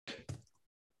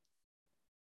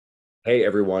Hey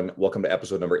everyone, welcome to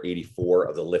episode number 84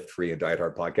 of the Lift Free and Diet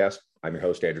Hard podcast. I'm your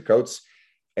host, Andrew Coates,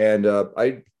 and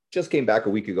I just came back a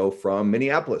week ago from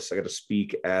Minneapolis. I got to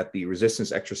speak at the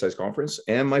Resistance Exercise Conference,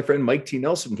 and my friend Mike T.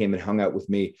 Nelson came and hung out with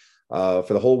me for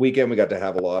the whole weekend. We got to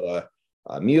have a lot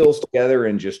of meals together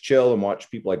and just chill and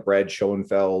watch people like Brad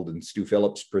Schoenfeld and Stu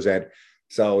Phillips present.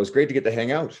 So it was great to get to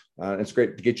hang out. It's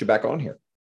great to get you back on here.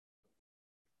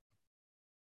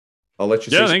 I'll let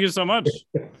you. Yeah, thank you so much.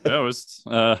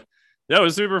 It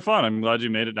was super fun. I'm glad you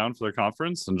made it down for the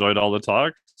conference. Enjoyed all the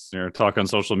talks. Your talk on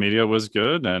social media was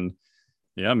good. And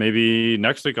yeah, maybe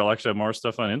next week I'll actually have more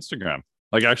stuff on Instagram,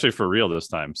 like actually for real this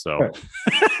time. So,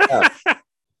 yeah.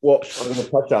 Well, I'm going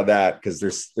to touch on that because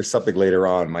there's something later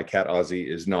on. My cat Ozzy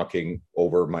is knocking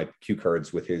over my cue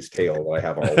cards with his tail that I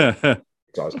have on.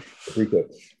 So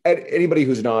and anybody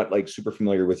who's not like super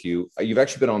familiar with you, you've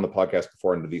actually been on the podcast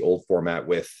before under the old format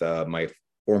with my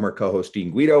former co-host Dean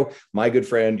Guido, my good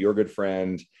friend, your good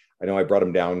friend. I know I brought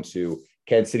him down to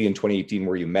Kansas City in 2018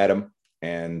 where you met him,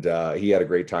 and he had a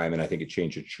great time, and I think it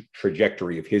changed the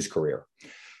trajectory of his career.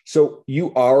 So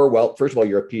you are, well, first of all,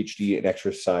 you're a PhD in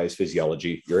exercise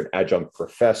physiology. You're an adjunct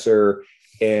professor,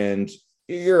 and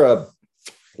you're a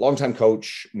longtime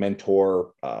coach,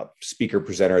 mentor, speaker,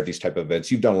 presenter at these type of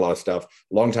events. You've done a lot of stuff,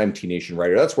 longtime T-Nation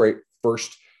writer. That's where I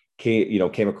first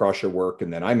came across your work.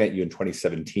 And then I met you in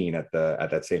 2017 at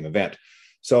that same event.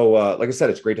 So like I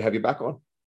said, it's great to have you back on.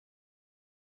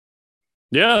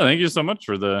 Yeah, thank you so much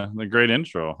for the great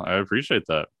intro. I appreciate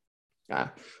that.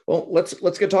 Well, let's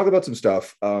get talking about some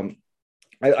stuff.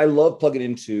 I love plugging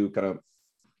into kind of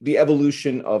the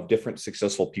evolution of different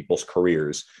successful people's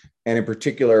careers. And in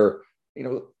particular,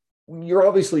 you're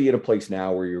obviously in a place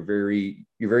now where you're very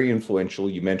influential.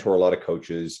 You mentor a lot of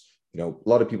coaches. A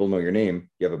lot of people know your name.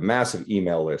 You have a massive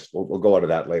email list. We'll go into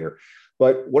that later.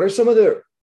 But what are some of the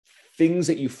things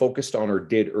that you focused on or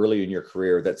did early in your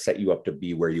career that set you up to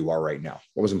be where you are right now?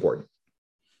 What was important?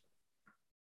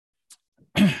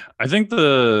 I think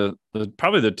the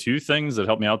probably the two things that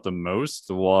helped me out the most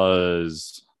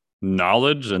was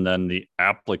knowledge and then the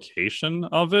application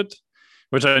of it,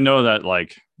 which I know that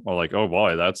oh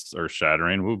boy, that's earth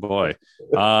shattering. Oh boy.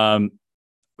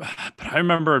 But I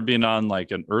remember being on like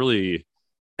an early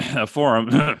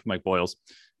forum, Mike Boyles,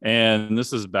 and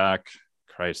this is back,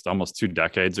 almost 2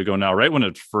 decades ago now, right when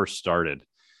it first started.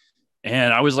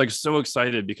 And I was like so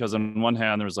excited because on one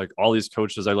hand, there was like all these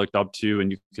coaches I looked up to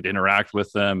and you could interact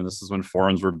with them. And this is when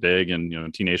forums were big,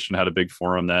 and, T-Nation had a big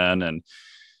forum then. And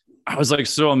I was like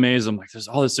so amazed. I'm like, there's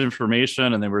all this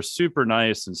information, and they were super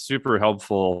nice and super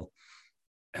helpful.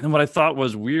 And then what I thought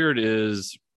was weird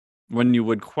is when you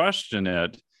would question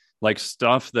it, like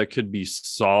stuff that could be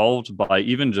solved by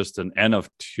even just an N of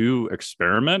 2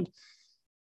 experiment,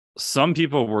 some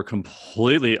people were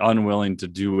completely unwilling to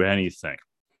do anything.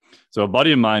 So a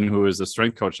buddy of mine who was a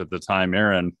strength coach at the time,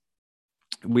 Aaron,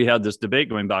 we had this debate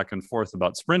going back and forth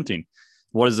about sprinting.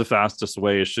 What is the fastest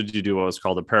way? Should you do what was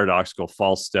called a paradoxical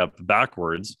false step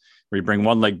backwards, where you bring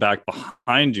one leg back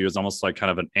behind you as almost like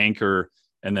kind of an anchor,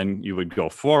 and then you would go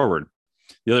forward.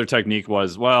 The other technique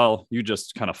was, well, you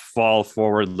just kind of fall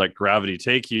forward, let gravity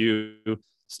take you,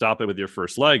 stop it with your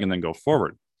first leg, and then go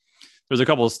forward. There's a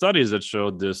couple of studies that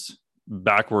showed this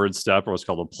backward step, or what's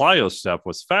called a plyo step,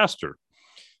 was faster.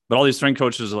 But all these strength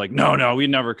coaches are like, no, we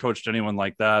never coached anyone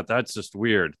like that. That's just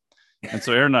weird. And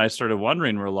so Aaron and I started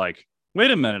wondering, we're like,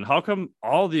 wait a minute, how come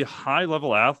all the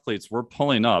high-level athletes we're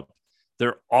pulling up,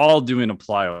 they're all doing a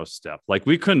plyo step? Like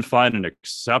we couldn't find an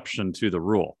exception to the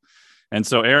rule. And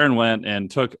so Aaron went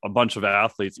and took a bunch of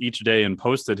athletes each day and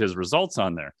posted his results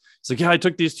on there. It's like, yeah, I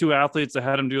took these 2 athletes. I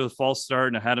had them do the false start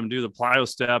and I had them do the plyo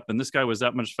step. And this guy was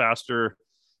that much faster.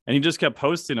 And he just kept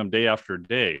posting them day after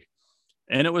day.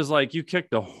 And it was like, you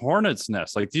kicked a hornet's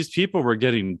nest. Like these people were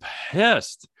getting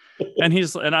pissed. And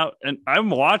I'm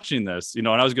watching this, and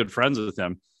I was good friends with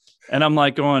him. And I'm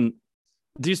like going,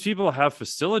 these people have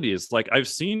facilities. Like I've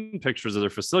seen pictures of their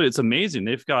facility. It's amazing.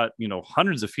 They've got,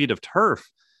 hundreds of feet of turf.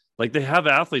 Like they have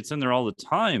athletes in there all the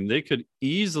time. They could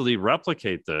easily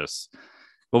replicate this.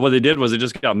 But what they did was they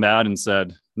just got mad and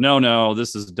said, no,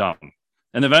 this is dumb.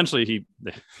 And eventually he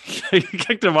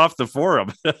kicked him off the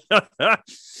forum.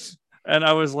 And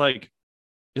I was like,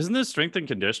 isn't this strength and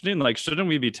conditioning? Like, shouldn't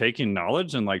we be taking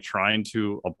knowledge and like trying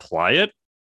to apply it?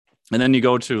 And then you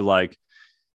go to like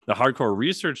the hardcore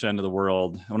research end of the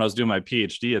world. When I was doing my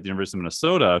PhD at the University of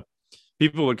Minnesota,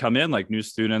 people would come in like new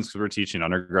students because we're teaching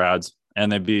undergrads,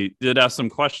 and they'd ask some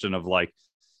question of like,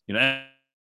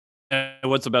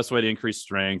 what's the best way to increase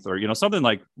strength, or, something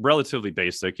like relatively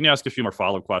basic. And you ask a few more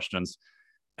follow-up questions.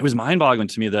 It was mind-boggling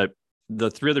to me that the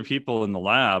 3 other people in the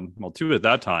lab, well, 2 at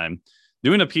that time,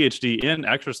 doing a PhD in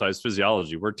exercise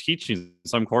physiology. We're teaching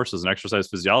some courses in exercise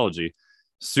physiology,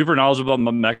 super knowledgeable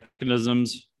about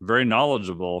mechanisms, very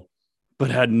knowledgeable,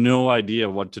 but had no idea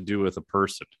what to do with a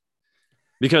person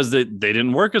because they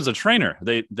didn't work as a trainer.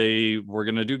 They were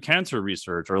going to do cancer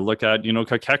research or look at,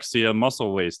 cachexia,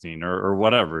 muscle wasting or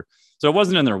whatever. So it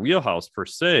wasn't in their wheelhouse per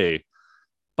se,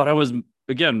 but I was,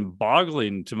 again,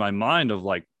 boggling to my mind of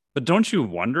like, but don't you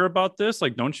wonder about this?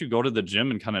 Like, don't you go to the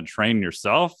gym and kind of train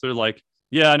yourself? They're like,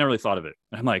 yeah, I never really thought of it.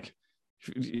 I'm like,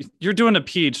 you're doing a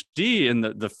PhD in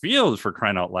the field, for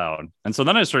crying out loud. And so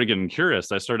then I started getting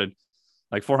curious. I started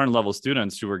like 400 level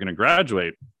students who were going to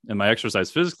graduate in my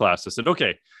exercise phys class. I said,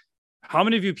 okay, how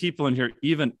many of you people in here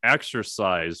even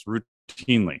exercise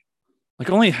routinely? Like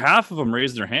only half of them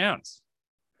raised their hands.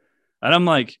 And I'm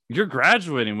like, you're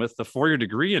graduating with the 4-year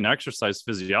degree in exercise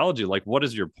physiology. Like, what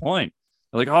is your point?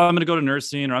 They're like, oh, I'm going to go to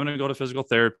nursing or I'm going to go to physical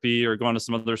therapy or go on to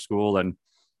some other school. And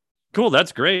cool,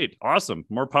 that's great. Awesome.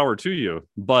 More power to you.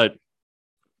 But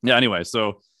yeah, anyway,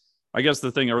 so I guess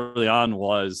the thing early on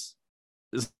was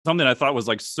something I thought was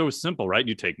like so simple, right?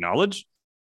 You take knowledge,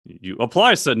 you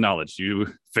apply said knowledge, you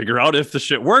figure out if the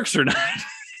shit works or not.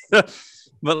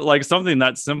 But like something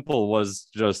that simple was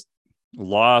just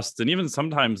lost. And even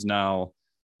sometimes now,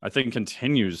 I think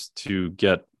continues to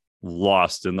get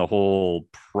lost in the whole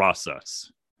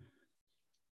process.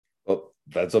 Well,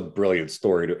 that's a brilliant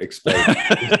story to explain.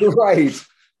 Right.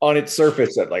 On its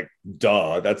surface, that like,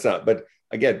 duh, that's not. But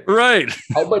again, right.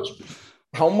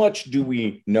 How much do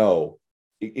we know?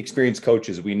 Experienced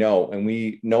coaches, we know, and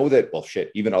we know that, well, shit,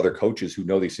 even other coaches who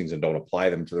know these things and don't apply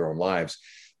them to their own lives.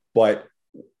 But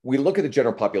we look at the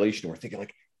general population and we're thinking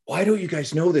like, why don't you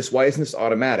guys know this? Why isn't this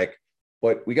automatic?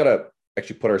 But we got to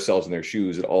actually put ourselves in their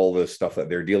shoes and all the stuff that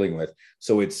they're dealing with.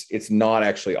 So it's not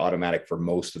actually automatic for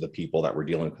most of the people that we're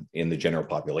dealing with in the general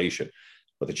population.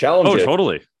 But the challenge is,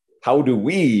 totally. How do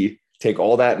we take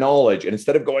all that knowledge and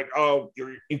instead of going, oh,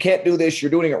 you can't do this, you're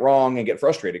doing it wrong, and get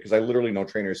frustrated, because I literally know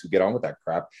trainers who get on with that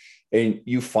crap, and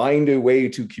you find a way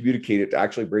to communicate it to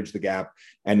actually bridge the gap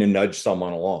and to nudge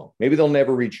someone along. Maybe they'll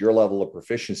never reach your level of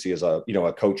proficiency as a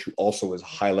coach who also is a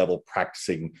high level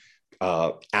practicing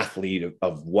athlete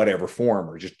of whatever form,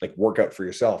 or just like work out for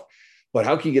yourself. But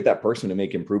how can you get that person to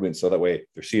make improvements so that way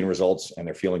they're seeing results and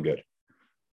they're feeling good?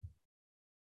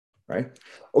 Right.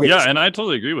 Okay. Yeah. And I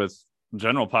totally agree with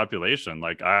general population.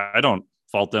 Like I don't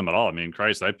fault them at all. I mean,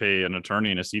 Christ, I pay an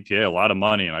attorney and a CPA a lot of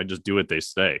money and I just do what they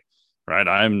say. Right.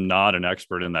 I'm not an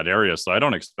expert in that area. So I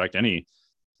don't expect any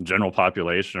general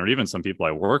population or even some people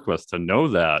I work with to know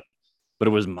that. But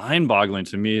it was mind boggling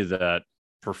to me that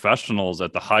professionals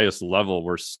at the highest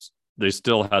level they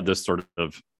still had this sort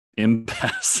of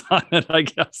impasse on it, I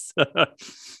guess.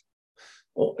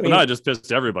 Well, I mean, I just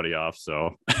pissed everybody off.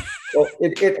 So, well,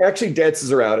 it actually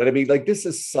dances around. And I mean, like, this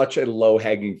is such a low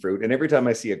hanging fruit. And every time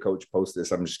I see a coach post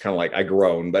this, I'm just kind of like, I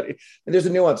groan. But and there's a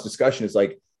nuanced discussion. It's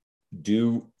like,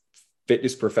 do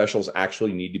fitness professionals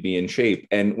actually need to be in shape?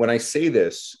 And when I say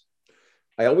this,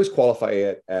 I always qualify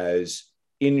it as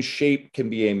in shape can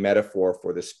be a metaphor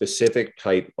for the specific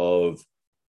type of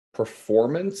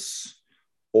performance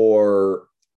or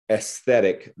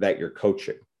aesthetic that you're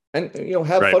coaching. And,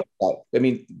 have fun with that. I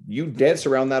mean, you dance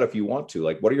around that if you want to.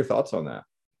 Like, what are your thoughts on that?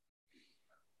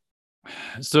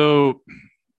 So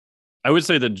I would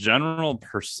say the general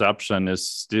perception is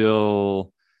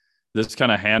still this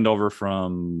kind of handover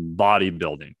from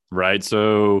bodybuilding, right?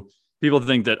 So people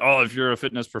think that, oh, if you're a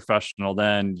fitness professional,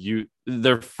 then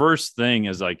their first thing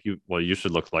is like, you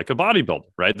should look like a bodybuilder,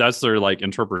 right? That's their like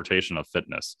interpretation of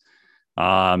fitness. So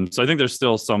I think there's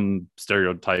still some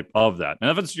stereotype of that.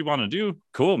 And if it's what you want to do,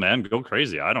 cool, man, go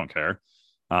crazy. I don't care.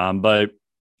 But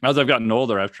as I've gotten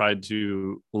older, I've tried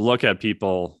to look at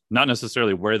people, not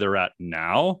necessarily where they're at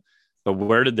now, but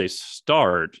where did they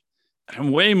start?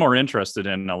 I'm way more interested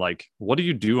in like, what do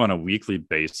you do on a weekly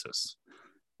basis?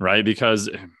 Right? Because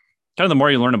kind of the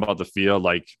more you learn about the field,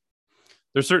 like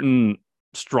there's certain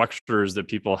structures that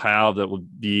people have that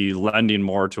would be lending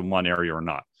more to one area or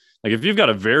not. Like if you've got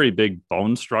a very big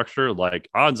bone structure, like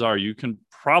odds are you can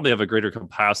probably have a greater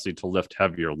capacity to lift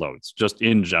heavier loads just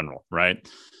in general, right?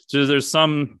 So there's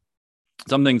some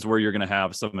things where you're going to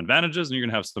have some advantages and you're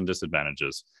going to have some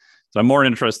disadvantages. So I'm more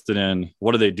interested in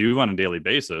what do they do on a daily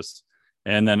basis?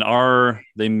 And then are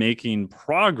they making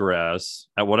progress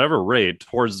at whatever rate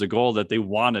towards the goal that they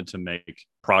wanted to make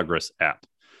progress at,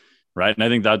 right? And I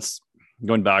think that's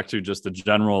going back to just the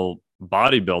general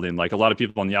bodybuilding. Like a lot of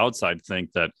people on the outside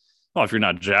think that, oh, if you're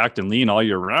not jacked and lean all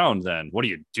year round, then what are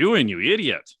you doing, you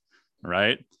idiot?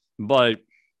 Right. But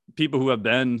people who have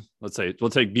been, let's say,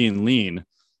 we'll take being lean,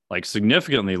 like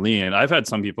significantly lean. I've had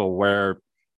some people where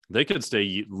they could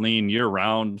stay lean year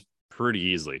round pretty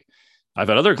easily. I've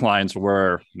had other clients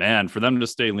where, man, for them to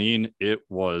stay lean, it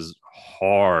was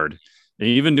hard. And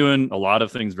even doing a lot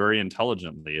of things very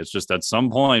intelligently. It's just at some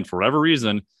point, for whatever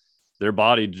reason, their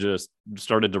body just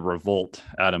started to revolt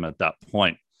at them at that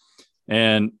point.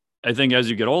 And I think as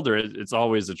you get older, it's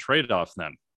always a trade-off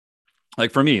then.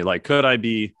 Like for me, like, could I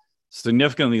be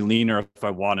significantly leaner if I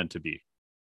wanted to be?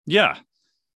 Yeah.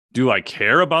 Do I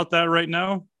care about that right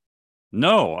now?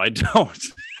 No, I don't.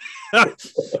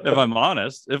 If I'm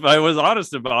honest, if I was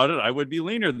honest about it, I would be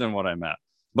leaner than what I'm at.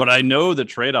 But I know the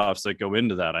trade-offs that go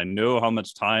into that. I know how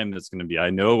much time it's going to be.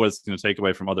 I know what's going to take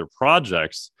away from other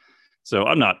projects. So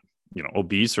I'm not,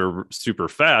 obese or super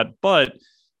fat, but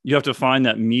you have to find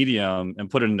that medium and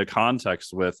put it into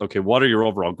context with, okay, what are your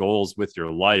overall goals with your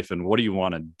life and what do you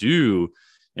want to do?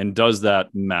 And does that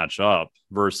match up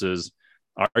versus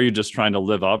are you just trying to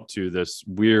live up to this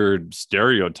weird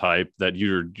stereotype that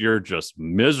you're just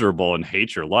miserable and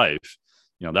hate your life?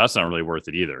 That's not really worth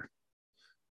it either.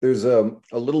 There's a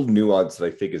little nuance that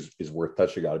I think is worth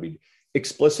touching on. I mean,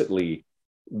 explicitly,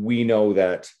 we know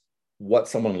that what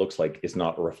someone looks like is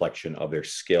not a reflection of their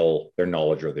skill, their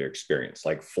knowledge, or their experience.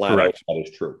 Like flat out, that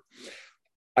is true.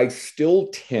 I still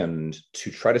tend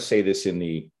to try to say this in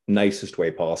the nicest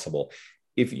way possible.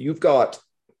 If you've got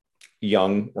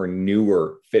young or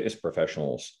newer fitness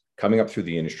professionals coming up through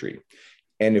the industry,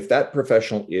 and if that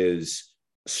professional is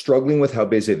struggling with how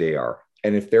busy they are,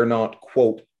 and if they're not,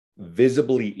 quote,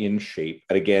 visibly in shape,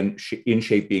 and again, in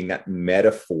shape being that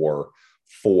metaphor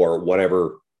for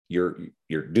whatever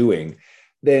you're doing,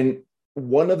 then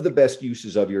one of the best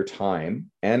uses of your time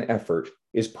and effort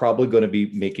is probably going to be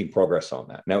making progress on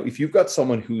that. Now, if you've got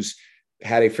someone who's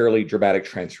had a fairly dramatic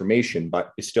transformation,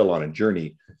 but is still on a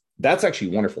journey, that's actually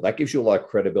wonderful. That gives you a lot of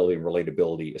credibility and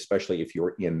relatability, especially if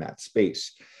you're in that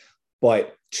space.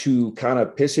 But to kind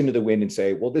of piss into the wind and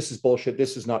say, well, this is bullshit,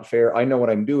 this is not fair, I know what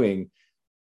I'm doing,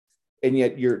 and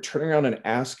yet you're turning around and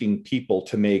asking people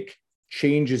to make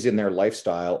changes in their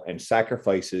lifestyle and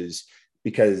sacrifices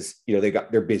because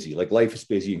they're busy, like life is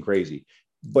busy and crazy.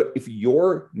 But if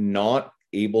you're not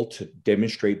able to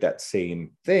demonstrate that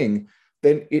same thing,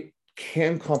 then it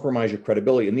can compromise your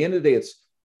credibility. In the end of the day, it's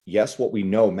yes, what we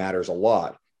know matters a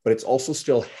lot, but it's also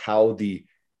still how the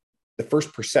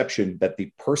first perception that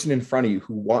the person in front of you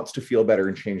who wants to feel better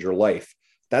and change your life,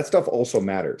 that stuff also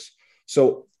matters.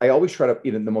 So I always try to,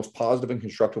 in the most positive and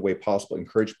constructive way possible,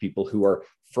 encourage people who are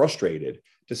frustrated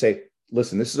to say,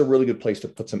 listen, this is a really good place to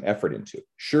put some effort into.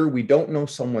 Sure, we don't know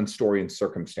someone's story and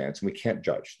circumstance, and we can't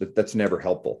judge. That's never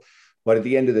helpful. But at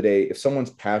the end of the day, if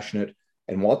someone's passionate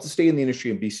and wants to stay in the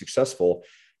industry and be successful,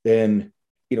 then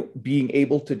being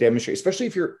able to demonstrate, especially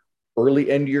if you're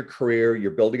early end of your career,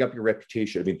 you're building up your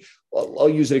reputation. I mean, I'll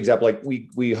use an example. Like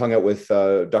we hung out with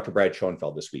Dr. Brad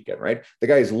Schoenfeld this weekend, right? The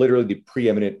guy is literally the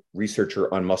preeminent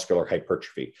researcher on muscular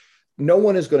hypertrophy. No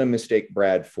one is going to mistake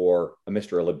Brad for a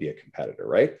Mr. Olympia competitor,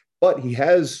 right? But he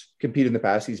has competed in the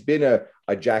past. He's been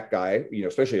a jack guy,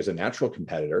 especially as a natural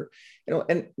competitor,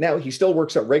 and now he still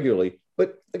works out regularly.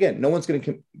 But again, no one's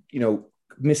going to,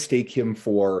 mistake him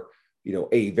for,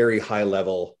 a very high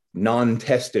level,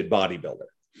 non-tested bodybuilder.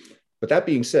 But that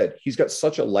being said, he's got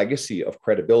such a legacy of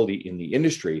credibility in the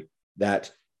industry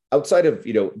that outside of,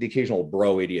 the occasional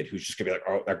bro idiot who's just gonna be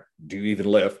like, oh, do you even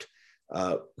lift?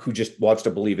 Who just wants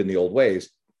to believe in the old ways,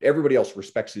 everybody else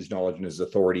respects his knowledge and his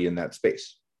authority in that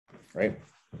space. Right.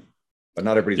 But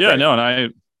not everybody's. Yeah, no.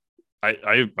 And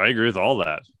I agree with all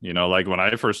that. Like when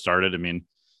I first started, I mean,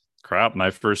 crap,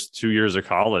 my first 2 years of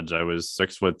college, I was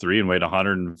 6'3" and weighed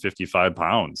 155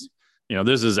 pounds.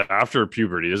 This is after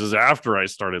puberty. This is after I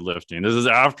started lifting. This is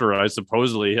after I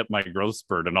supposedly hit my growth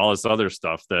spurt and all this other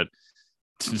stuff that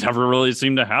never really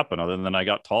seemed to happen other than I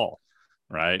got tall.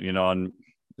 Right. And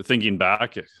thinking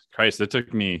back, Christ, it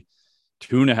took me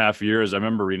 2.5 years. I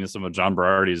remember reading some of John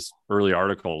Berardi's early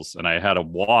articles, and I had a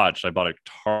watch. I bought a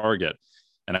Target,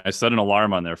 and I set an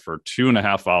alarm on there for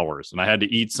 2.5 hours, and I had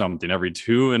to eat something every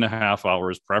 2.5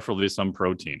 hours, preferably some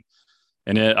protein.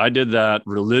 And I did that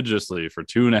religiously for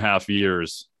 2.5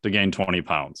 years to gain 20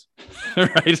 pounds,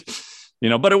 right?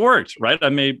 But it worked, right? I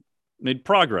made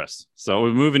progress. So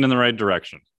we're moving in the right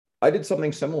direction. I did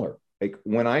something similar. Like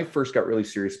when I first got really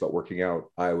serious about working out,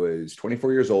 I was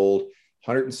 24 years old,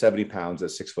 170 pounds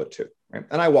at 6'2", right?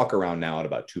 And I walk around now at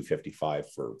about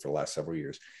 255 for the last several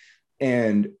years.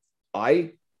 And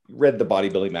I read the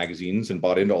bodybuilding magazines and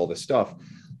bought into all this stuff.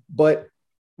 But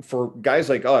for guys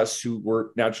like us who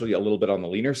were naturally a little bit on the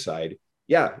leaner side,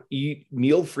 yeah,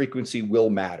 meal frequency will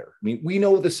matter. I mean, we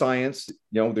know the science,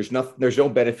 there's no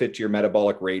benefit to your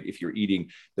metabolic rate if you're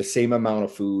eating the same amount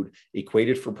of food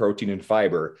equated for protein and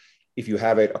fiber if you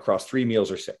have it across 3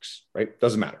 meals or 6, right?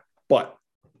 Doesn't matter. But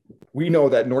we know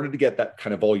that in order to get that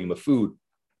kind of volume of food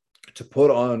to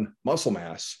put on muscle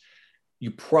mass,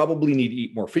 you probably need to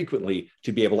eat more frequently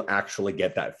to be able to actually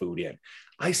get that food in.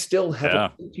 I still have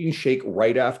a protein shake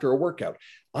right after a workout.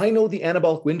 I know the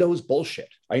anabolic window is bullshit.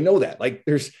 I know that.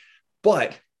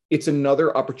 But it's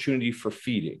another opportunity for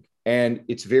feeding. And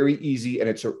it's very easy. And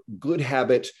it's a good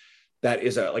habit that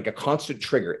is like a constant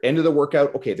trigger. End of the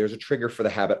workout. Okay, there's a trigger for the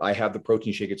habit. I have the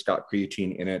protein shake. It's got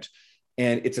creatine in it.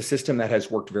 And it's a system that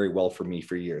has worked very well for me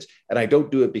for years. And I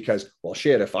don't do it because, well,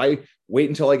 shit, if I wait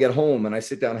until I get home and I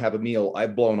sit down and have a meal,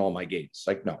 I've blown all my gains.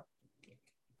 Like, no.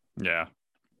 Yeah.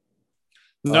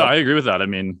 No, I agree with that. I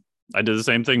mean, I did the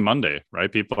same thing Monday,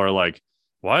 right? People are like,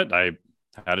 what? I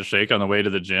had a shake on the way to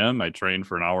the gym. I trained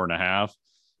for an hour and a half.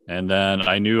 And then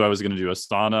I knew I was going to do a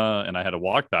sauna and I had to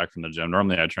walk back from the gym.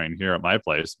 Normally I train here at my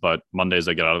place, but Mondays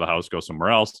I get out of the house, go somewhere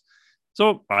else.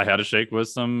 So I had a shake with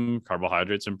some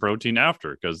carbohydrates and protein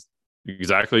after, because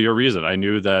exactly your reason. I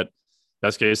knew that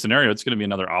best case scenario, it's going to be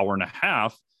another hour and a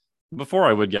half before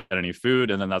I would get any food.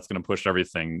 And then that's going to push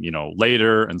everything,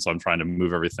 later. And so I'm trying to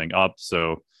move everything up.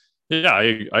 So yeah,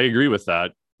 I agree with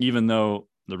that. Even though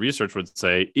the research would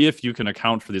say, if you can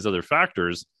account for these other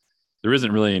factors, there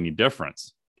isn't really any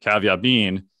difference. Caveat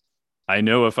being, I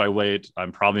know if I wait,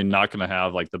 I'm probably not going to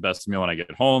have like the best meal when I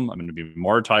get home. I'm going to be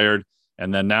more tired.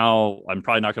 And then now I'm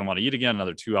probably not going to want to eat again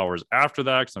another 2 hours after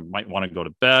that, because I might want to go to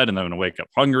bed and then I'm going to wake up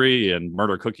hungry and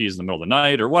murder cookies in the middle of the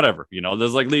night or whatever.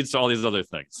 There's leads to all these other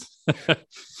things.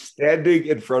 Standing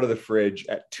in front of the fridge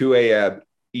at 2 a.m.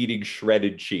 eating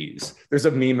shredded cheese. There's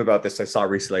a meme about this I saw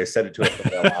recently. I sent it to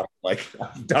it. Like,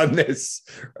 I've done this,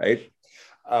 right?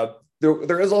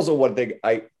 There is also one thing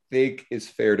I think is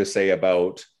fair to say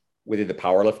about within the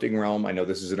powerlifting realm. I know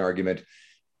this is an argument.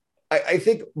 I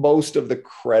think most of the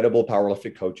credible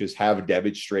powerlifting coaches have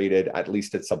demonstrated, at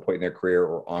least at some point in their career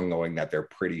or ongoing, that they're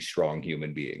pretty strong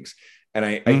human beings. And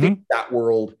I think that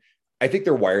world, I think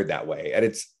they're wired that way. And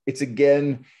it's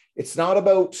again, it's not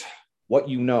about what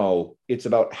you know, it's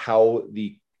about how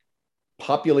the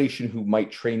population who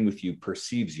might train with you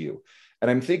perceives you.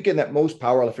 And I'm thinking that most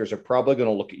powerlifters are probably going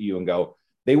to look at you and go,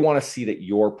 they want to see that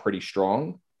you're pretty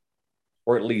strong,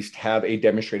 or at least have a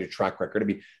demonstrated track record. I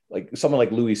mean, like someone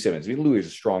like Louis Simmons. I mean, Louis is a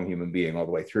strong human being all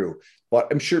the way through, but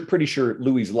I'm pretty sure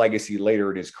Louis's legacy later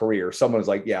in his career, someone's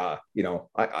like, yeah,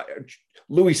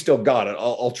 Louis still got it.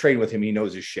 I'll train with him. He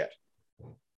knows his shit.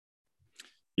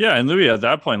 Yeah. And Louis at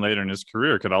that point later in his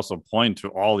career could also point to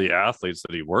all the athletes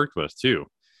that he worked with too.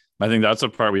 I think that's a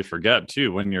part we forget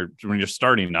too. When you're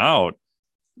starting out,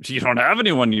 you don't have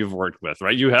anyone you've worked with,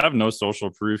 right? You have no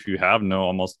social proof. You have no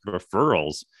almost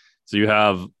referrals. So you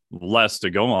have less to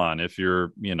go on. If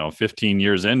you're, 15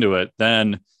 years into it,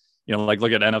 then, like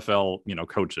look at NFL,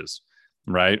 coaches,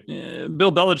 right?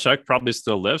 Bill Belichick probably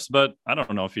still lifts, but I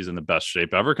don't know if he's in the best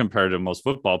shape ever compared to most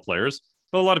football players.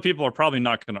 But a lot of people are probably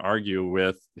not going to argue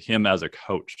with him as a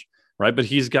coach, right? But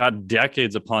he's got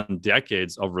decades upon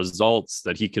decades of results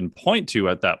that he can point to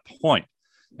at that point.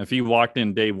 If he walked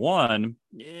in day one,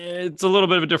 it's a little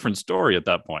bit of a different story at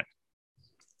that point.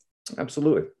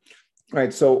 Absolutely. All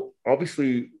right. So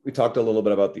obviously we talked a little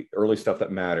bit about the early stuff that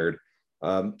mattered.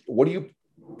 What do you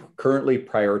currently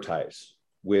prioritize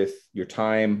with your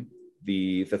time,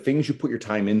 the things you put your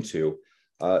time into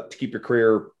to keep your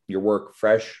career, your work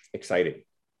fresh, exciting,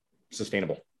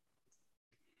 sustainable?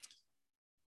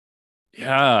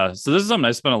 Yeah. So this is something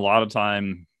I spent a lot of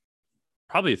time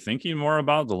probably thinking more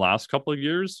about the last couple of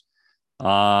years.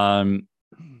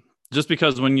 Just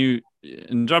because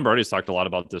and John Barty's talked a lot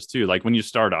about this too. Like when you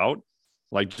start out,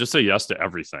 like just say yes to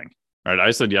everything, right?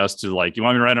 I said yes to like, you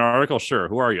want me to write an article? Sure.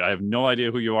 Who are you? I have no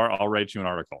idea who you are. I'll write you an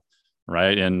article,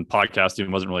 right? And podcasting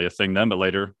wasn't really a thing then, but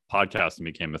later podcasting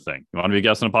became a thing. You want to be a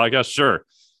guest on a podcast? Sure.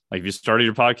 Like, if you started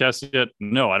your podcast yet?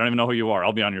 No, I don't even know who you are.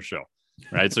 I'll be on your show,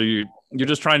 right? So you're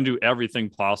just trying to do everything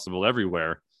possible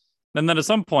everywhere. And then at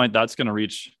some point, that's going to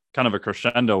reach kind of a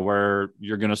crescendo where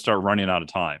you're going to start running out of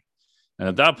time. And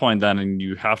at that point, then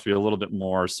you have to be a little bit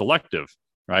more selective,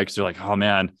 right? Because you're like, oh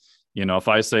man, if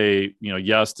I say,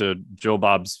 yes to Joe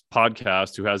Bob's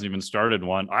podcast, who hasn't even started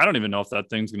one, I don't even know if that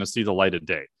thing's going to see the light of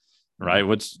day, right?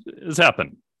 Which has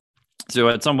happened. So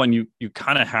at some point, you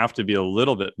kind of have to be a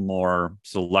little bit more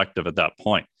selective at that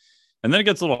point. And then it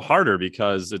gets a little harder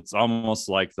because it's almost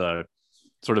like the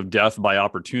sort of death by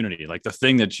opportunity, like the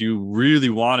thing that you really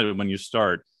wanted when you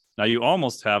start. Now you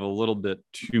almost have a little bit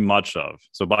too much of.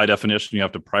 So by definition, you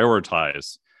have to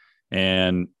prioritize.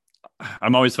 And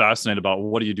I'm always fascinated about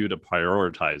what do you do to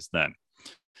prioritize then?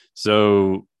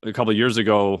 So a couple of years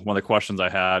ago, one of the questions I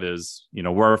had is,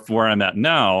 where I'm at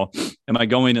now, am I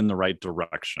going in the right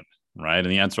direction? right?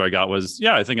 And the answer I got was,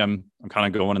 yeah, I think I'm kind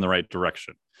of going in the right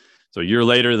direction. So a year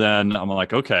later, then I'm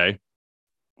like, okay,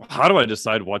 how do I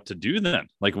decide what to do then?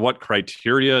 Like, what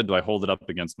criteria do I hold it up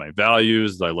against my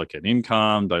values? Do I look at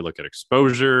income? Do I look at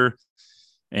exposure?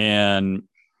 And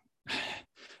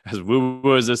as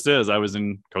woo-woo as this is, I was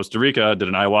in Costa Rica, did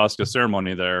an ayahuasca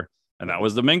ceremony there, and that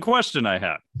was the main question I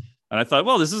had. And I thought,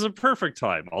 well, this is a perfect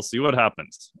time. I'll see what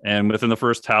happens. And within the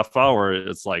first half hour,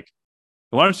 it's like,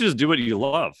 why don't you just do what you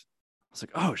love? I was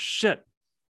like, oh shit,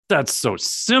 that's so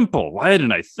simple. Why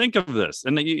didn't I think of this?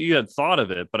 And you had thought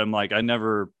of it, but I'm like, I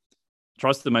never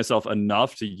trusted myself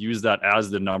enough to use that as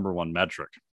the number one metric.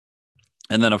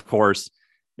 And then, of course,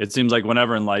 it seems like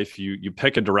whenever in life you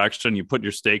pick a direction, you put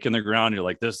your stake in the ground, you're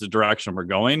like, this is the direction we're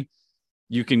going.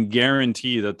 You can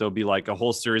guarantee that there'll be like a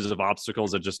whole series of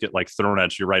obstacles that just get like thrown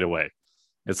at you right away.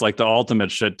 It's like the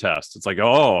ultimate shit test. It's like,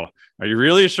 oh, are you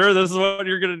really sure this is what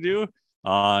you're going to do?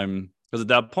 Because at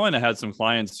that point, I had some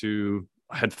clients who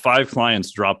I had 5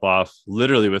 clients drop off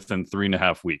literally within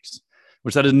 3.5 weeks,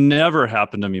 which that had never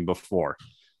happened to me before.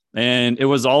 And it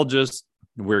was all just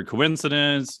weird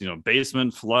coincidence,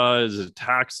 basement floods,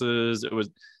 taxes.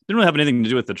 Didn't really have anything to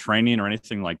do with the training or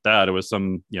anything like that. It was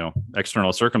some,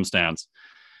 external circumstance.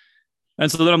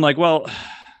 And so then I'm like, well,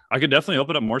 I could definitely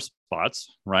open up more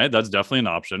spots, right? That's definitely an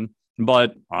option.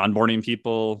 But onboarding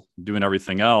people, doing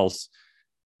everything else,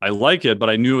 I like it, but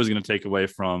I knew it was going to take away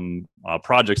from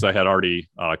projects I had already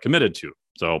committed to.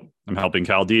 So I'm helping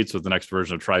Cal Dietz with the next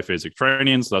version of triphasic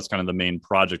training. So that's kind of the main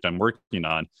project I'm working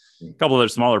on. A couple of other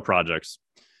smaller projects.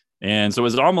 And so it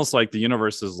was almost like the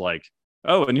universe is like,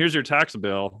 oh, and here's your tax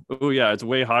bill. Oh yeah, it's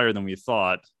way higher than we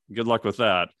thought. Good luck with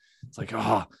that. It's like,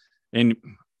 and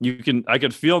I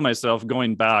could feel myself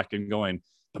going back and going,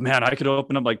 but man, I could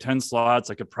open up like 10 slots.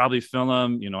 I could probably fill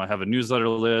them. I have a newsletter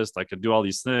list. I could do all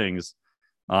these things.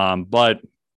 But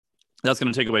that's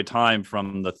going to take away time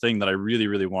from the thing that I really,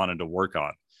 really wanted to work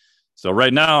on. So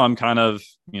right now I'm kind of,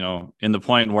 in the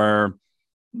point where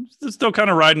I'm still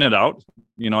kind of riding it out.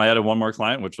 I added one more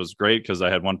client, which was great because I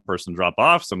had one person drop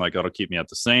off. So I'm like, it'll keep me at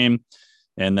the same.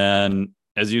 And then,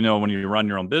 as you know, when you run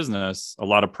your own business, a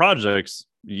lot of projects,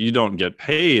 you don't get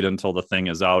paid until the thing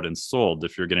is out and sold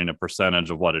if you're getting a percentage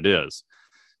of what it is.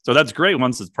 So that's great.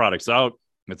 Once this product's out,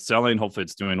 it's selling, hopefully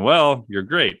it's doing well, you're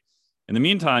great. In the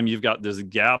meantime, you've got this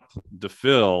gap to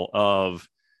fill of,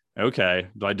 okay,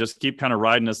 do I just keep kind of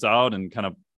riding this out and kind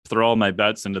of throw all my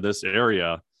bets into this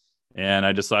area? And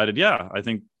I decided, yeah, I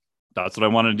think that's what I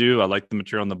want to do. I like the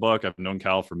material in the book. I've known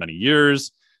Cal for many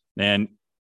years. And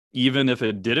even if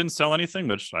it didn't sell anything,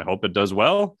 which I hope it does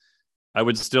well, I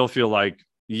would still feel like,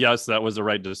 yes, that was the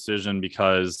right decision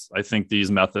because I think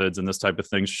these methods and this type of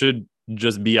thing should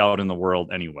just be out in the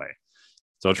world anyway.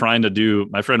 So trying to do,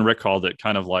 my friend Rick called it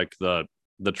kind of like the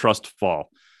trust fall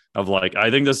of like, I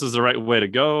think this is the right way to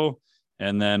go.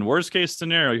 And then worst case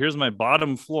scenario, here's my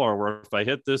bottom floor where if I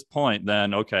hit this point,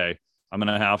 then okay, I'm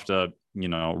going to have to,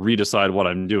 redecide what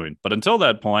I'm doing. But until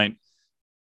that point,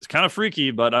 it's kind of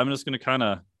freaky, but I'm just going to kind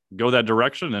of go that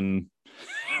direction and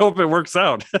hope it works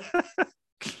out.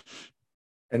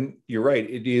 And you're right.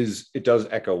 It does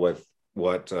echo with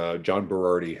what John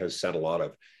Berardi has said a lot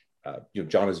of.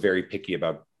 John is very picky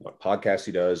about what podcasts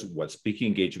he does, what speaking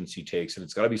engagements he takes, and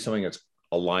it's got to be something that's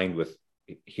aligned with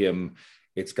him.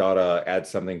 It's got to add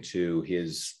something to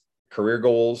his career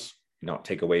goals, not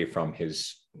take away from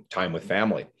his time with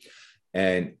family.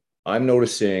 And I'm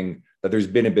noticing that there's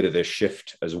been a bit of this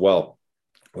shift as well,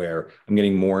 where I'm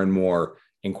getting more and more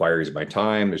inquiries of my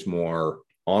time. There's more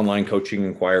online coaching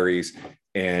inquiries,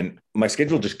 and my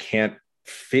schedule just can't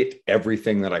fit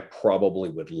everything that I probably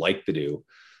would like to do.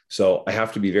 So I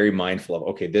have to be very mindful of,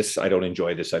 okay, this I don't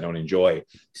enjoy, this I don't enjoy.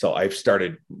 So I've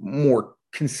started more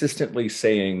consistently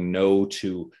saying no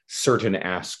to certain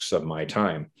asks of my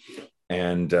time.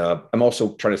 And I'm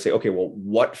also trying to say, okay, well,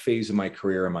 what phase of my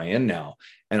career am I in now?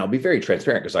 And I'll be very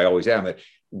transparent because I always am. That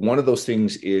one of those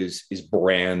things is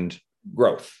brand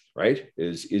growth, right?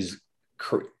 Is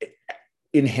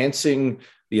enhancing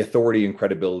the authority and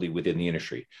credibility within the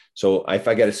industry. So if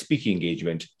I get a speaking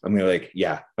engagement, I'm going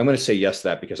to I'm going to say yes to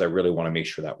that because I really want to make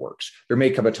sure that works. There may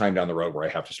come a time down the road where I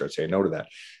have to start saying no to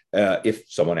that. If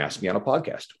someone asks me on a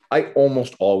podcast, I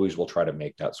almost always will try to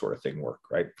make that sort of thing work,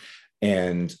 right?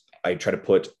 And I try to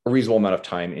put a reasonable amount of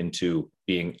time into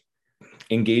being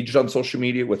engaged on social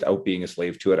media without being a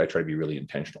slave to it. I try to be really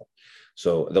intentional.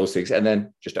 So those things. And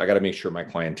then I got to make sure my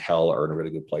clientele are in a really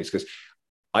good place because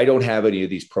I don't have any of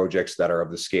these projects that are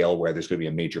of the scale where there's going to be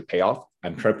a major payoff.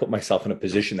 I'm trying to put myself in a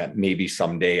position that maybe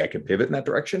someday I can pivot in that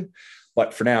direction.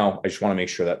 But for now, I just want to make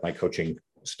sure that my coaching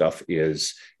stuff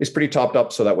is pretty topped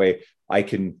up. So that way I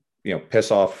can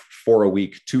piss off for a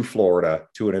week to Florida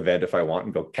to an event if I want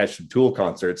and go catch some Tool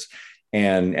concerts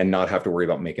and not have to worry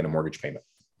about making a mortgage payment.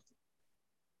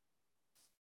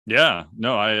 Yeah,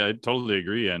 no, I totally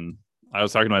agree. And I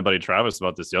was talking to my buddy Travis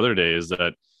about this the other day, is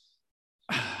that,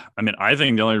 I mean, I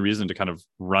think the only reason to kind of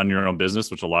run your own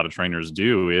business, which a lot of trainers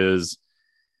do, is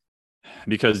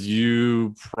because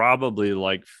you probably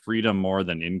like freedom more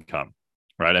than income,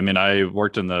 right? I mean, I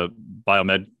worked in the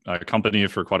biomed company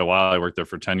for quite a while. I worked there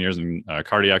for 10 years in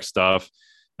cardiac stuff.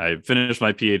 I finished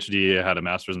my PhD. I had a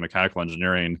master's in mechanical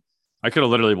engineering. I could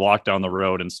have literally walked down the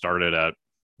road and started at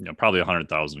probably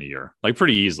 100,000 a year, like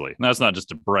pretty easily. And that's not just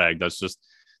to brag. That's just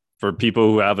for people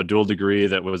who have a dual degree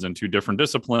that was in two different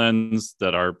disciplines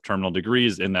that are terminal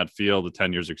degrees in that field, the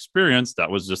 10 years experience, that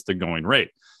was just the going rate.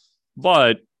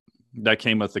 But that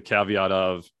came with the caveat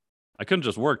of I couldn't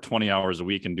just work 20 hours a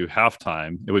week and do half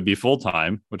time. It would be full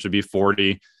time, which would be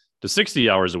 40 to 60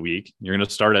 hours a week. You're going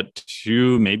to start at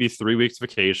 2, maybe 3 weeks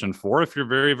vacation, 4 if you're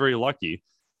very, very lucky.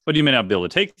 But you may not be able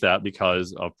to take that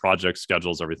because of project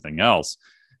schedules, everything else.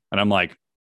 And I'm like,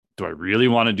 do I really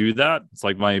want to do that? It's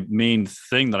like my main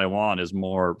thing that I want is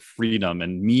more freedom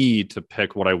and me to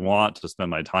pick what I want to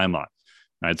spend my time on.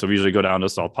 Right. So we usually go down to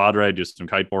South Padre, do some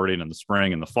kiteboarding in the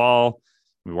spring and the fall.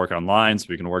 We work online so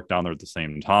we can work down there at the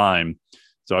same time.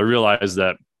 So I realized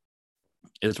that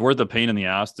it's worth the pain in the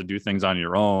ass to do things on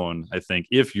your own. I think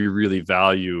if you really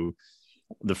value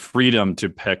the freedom to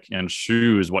pick and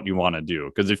choose what you want to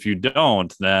do, because if you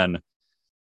don't, then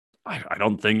I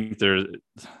don't think the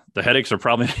headaches are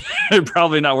probably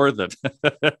not worth it.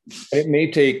 It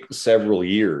may take several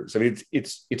years. I mean,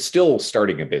 it's still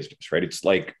starting a business, right? It's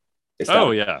like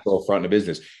front in a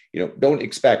business. Don't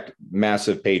expect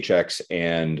massive paychecks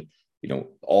and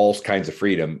all kinds of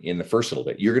freedom in the first little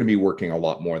bit. You're going to be working a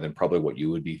lot more than probably what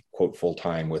you would be, quote, full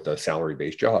time with a salary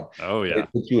based job. Oh yeah,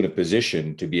 it puts you in a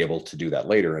position to be able to do that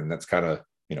later, and that's kind of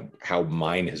how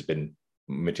mine has been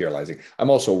materializing. I'm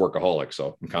also a workaholic,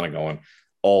 so I'm kind of going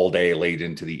all day late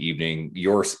into the evening.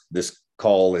 This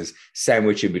call is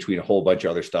sandwiched in between a whole bunch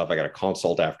of other stuff. I got a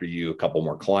consult after you, a couple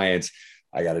more clients.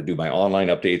 I got to do my online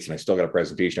updates, and I still got a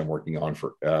presentation I'm working on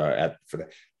for the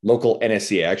local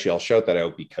NSCA. Actually, I'll shout that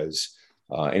out because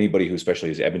anybody who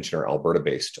especially is Edmonton or Alberta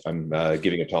based, I'm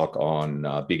giving a talk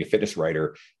on being a fitness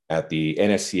writer at the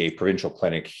NSCA Provincial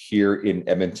Clinic here in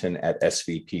Edmonton at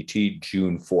SVPT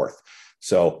June 4th.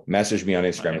 So message me on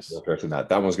Instagram if you're interested in that.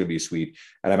 That one's going to be sweet.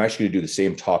 And I'm actually going to do the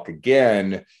same talk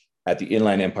again at the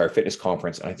Inland Empire Fitness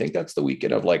Conference. And I think that's the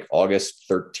weekend of like August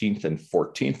 13th and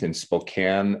 14th in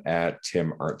Spokane at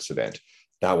Tim Arndt's event.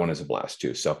 That one is a blast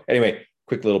too. So anyway,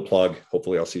 quick little plug.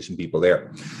 Hopefully I'll see some people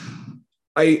there.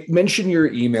 I mentioned your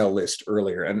email list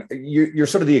earlier, and you're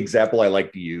sort of the example I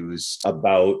like to use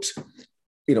about,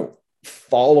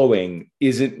 following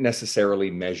isn't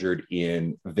necessarily measured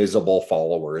in visible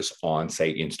followers on,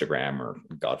 say, Instagram or,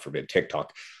 God forbid,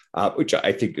 TikTok, which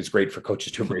I think is great for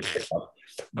coaches to embrace TikTok.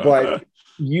 But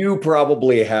you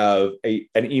probably have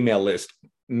an email list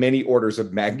many orders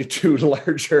of magnitude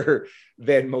larger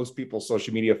than most people's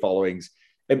social media followings.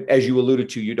 And as you alluded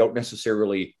to, you don't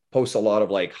necessarily post a lot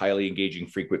of like highly engaging,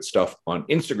 frequent stuff on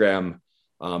Instagram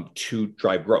to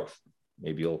drive growth.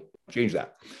 Maybe you'll change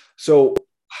that. So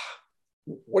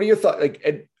what are your thoughts?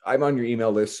 Like, I'm on your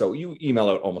email list, so you email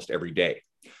out almost every day.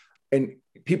 And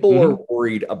people are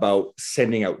worried about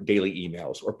sending out daily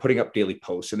emails or putting up daily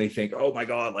posts, and they think, oh my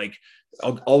God, like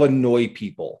I'll annoy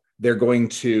people. They're going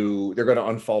to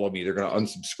unfollow me. They're going to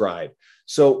unsubscribe.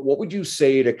 So what would you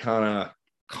say to kind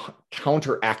of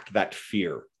counteract that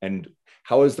fear? And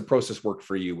how has the process worked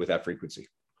for you with that frequency?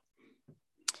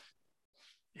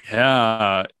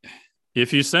 Yeah.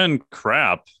 If you send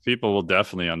crap, people will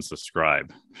definitely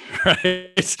unsubscribe,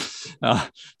 right?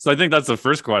 So I think that's the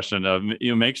first question of,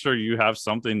 make sure you have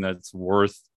something that's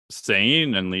worth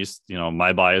saying. At least,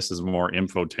 my bias is more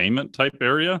infotainment type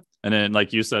area. And then,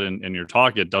 like you said in your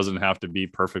talk, it doesn't have to be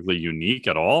perfectly unique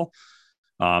at all.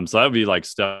 So that would be like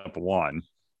step one.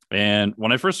 And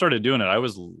when I first started doing it, I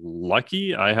was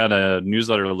lucky. I had a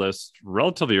newsletter list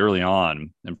relatively early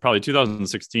on. In probably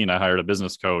 2016, I hired a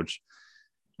business coach.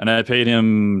 And I paid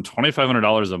him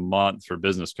 $2,500 a month for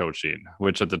business coaching,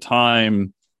 which at the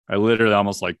time, I literally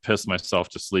almost like pissed myself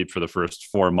to sleep for the first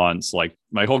 4 months. Like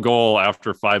my whole goal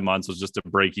after 5 months was just to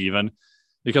break even,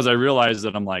 because I realized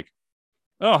that I'm like,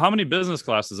 oh, how many business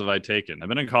classes have I taken? I've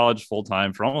been in college full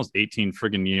time for almost 18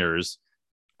 friggin' years.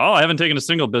 Oh, I haven't taken a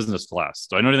single business class.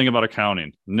 Do I know anything about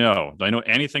accounting? No. Do I know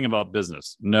anything about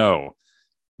business? No.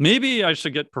 Maybe I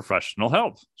should get professional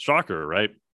help. Shocker, right?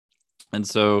 And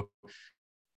so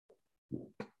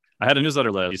I had a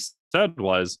newsletter list. He said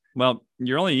was, well,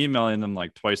 you're only emailing them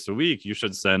like twice a week. You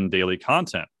should send daily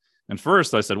content. And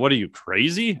first I said, what are you,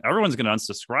 crazy? Everyone's going to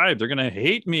unsubscribe. They're going to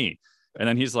hate me. And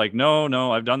then he's like,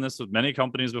 no, I've done this with many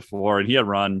companies before. And he had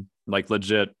run like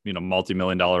legit,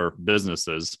 multi-million-dollar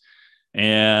businesses.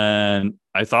 And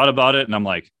I thought about it and I'm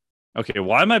like, okay,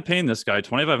 why am I paying this guy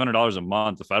 $2,500 a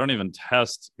month if I don't even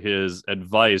test his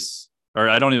advice, or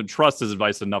I don't even trust his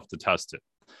advice enough to test it?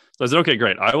 So I said, okay,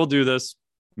 great. I will do this.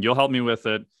 You'll help me with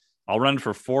it. I'll run it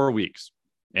for 4 weeks.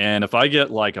 And if I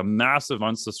get like a massive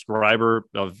unsubscriber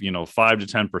of, 5 to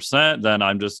 10%, then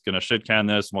I'm just going to shit can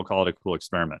this and we'll call it a cool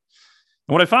experiment.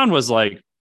 And what I found was like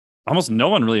almost no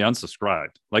one really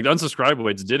unsubscribed. Like the unsubscribe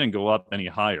rates didn't go up any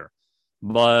higher,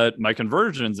 but my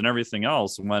conversions and everything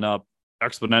else went up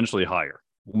exponentially higher,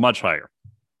 much higher.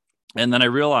 And then I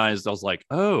realized, I was like,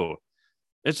 oh,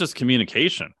 it's just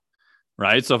communication,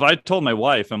 right? So if I told my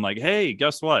wife, I'm like, hey,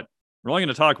 guess what? We're only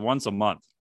going to talk once a month.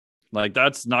 Like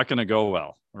that's not going to go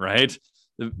well, right?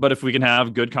 But if we can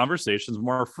have good conversations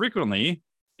more frequently,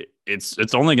 it's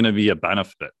only going to be a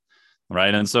benefit,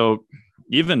 right? And so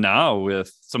even now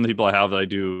with some of the people I have that I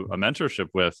do a mentorship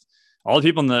with, all the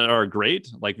people that are great,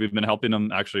 like we've been helping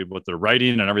them actually with their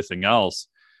writing and everything else,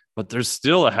 but there's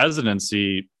still a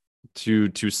hesitancy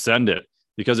to send it,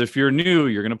 because if you're new,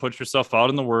 you're going to put yourself out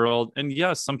in the world. And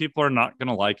yes, some people are not going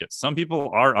to like it. Some people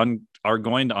are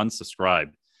going to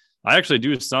unsubscribe. I actually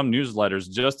do some newsletters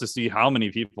just to see how many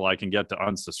people I can get to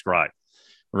unsubscribe,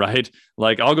 right?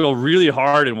 Like I'll go really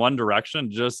hard in one direction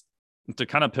just to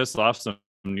kind of piss off some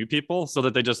new people so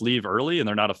that they just leave early and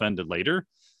they're not offended later.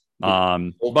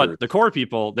 But the core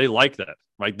people, they like that,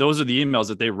 right? Those are the emails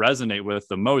that they resonate with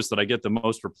the most, that I get the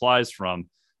most replies from,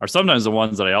 are sometimes the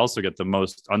ones that I also get the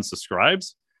most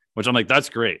unsubscribes, which I'm like, that's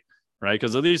great, right?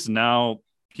 Because at least now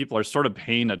people are sort of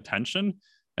paying attention,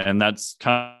 and that's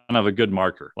kind of a good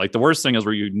marker. Like the worst thing is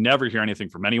where you never hear anything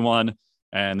from anyone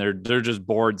and they're just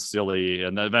bored, silly,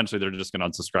 and then eventually they're just going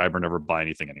to unsubscribe or never buy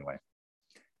anything anyway.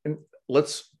 And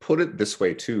let's put it this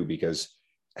way too, because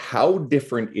how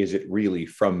different is it really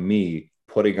from me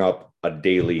putting up a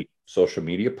daily social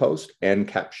media post and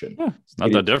caption? It's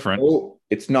not that different.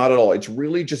 It's not at all. It's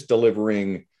really just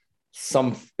delivering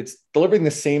it's delivering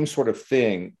the same sort of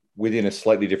thing within a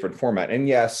slightly different format. And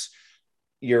yes,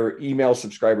 your email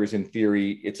subscribers, in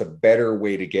theory, it's a better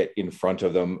way to get in front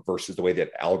of them versus the way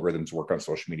that algorithms work on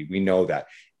social media. We know that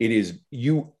it is,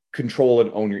 you control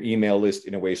and own your email list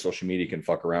in a way social media can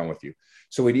fuck around with you.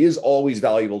 So it is always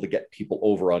valuable to get people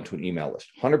over onto an email list.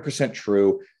 100%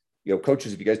 true.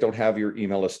 Coaches, if you guys don't have your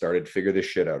email list started, figure this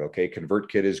shit out. Okay.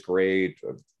 ConvertKit is great.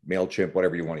 MailChimp,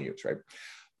 whatever you want to use. Right.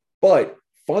 But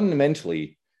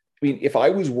fundamentally, I mean, if I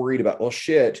was worried about, well,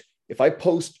 shit, if I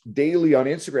post daily on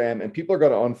Instagram and people are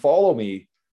going to unfollow me,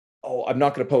 I'm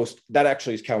not going to post. That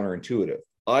actually is counterintuitive.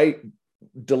 I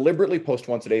deliberately post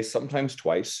once a day, sometimes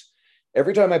twice.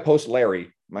 Every time I post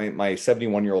Larry, my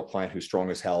 71-year-old client who's strong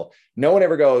as hell, no one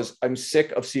ever goes, I'm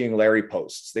sick of seeing Larry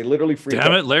posts. They literally freak out.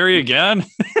 Damn it, Larry again.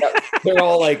 They're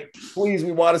all like, please,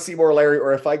 we want to see more Larry.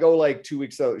 Or if I go like 2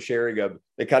 weeks out sharing them,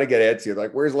 they kind of get antsy. They're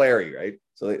like, where's Larry? Right.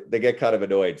 So they get kind of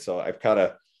annoyed. So I've kind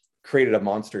of created a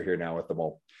monster here now with them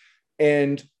all.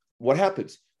 And what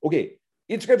happens? Okay,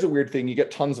 Instagram's a weird thing. You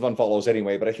get tons of unfollows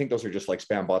anyway, but I think those are just like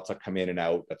spam bots that come in and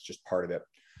out. That's just part of it.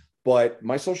 But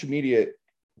my social media,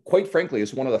 quite frankly,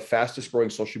 is one of the fastest growing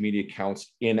social media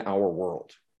accounts in our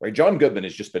world, right? John Goodman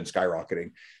has just been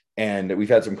skyrocketing. And we've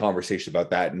had some conversations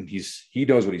about that. And he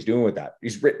knows what he's doing with that.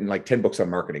 He's written like 10 books on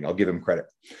marketing. I'll give him credit.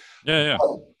 Yeah.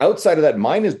 Outside of that,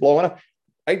 mine is blowing up.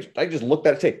 I just looked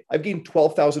at it today. I've gained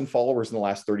 12,000 followers in the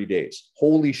last 30 days.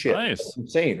 Holy shit. Nice. That's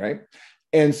insane, right?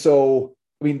 And so,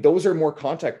 I mean, those are more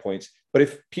contact points. But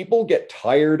if people get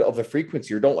tired of the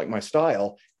frequency or don't like my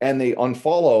style and they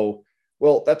unfollow,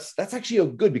 well, that's actually a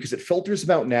good, because it filters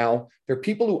them out now. There are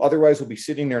people who otherwise will be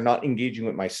sitting there not engaging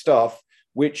with my stuff,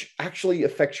 which actually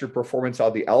affects your performance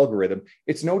on the algorithm.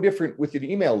 It's no different with an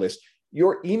email list.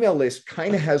 Your email list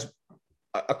kind of has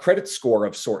a credit score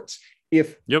of sorts.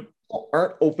 If people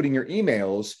aren't opening your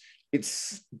emails, it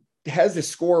has this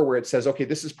score where it says, okay,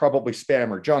 this is probably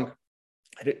spam or junk,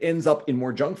 and it ends up in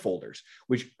more junk folders,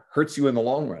 which hurts you in the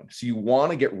long run. So you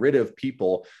want to get rid of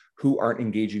people who aren't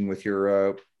engaging with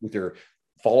your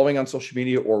following on social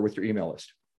media or with your email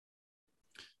list.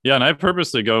 Yeah, and I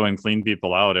purposely go and clean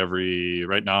people out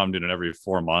right now I'm doing it every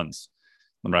 4 months,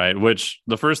 right? Which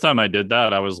the first time I did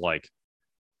that, I was like,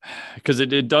 because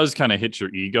it does kind of hit your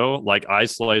ego. Like I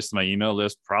sliced my email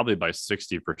list probably by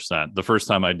 60% the first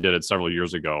time I did it several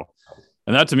years ago.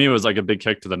 And that to me was like a big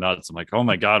kick to the nuts. I'm like, oh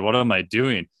my God, what am I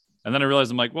doing? And then I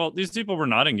realized I'm like, well, these people were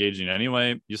not engaging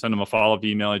anyway. You send them a follow-up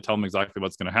email, you tell them exactly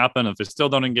what's going to happen. If they still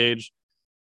don't engage,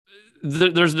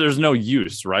 there's no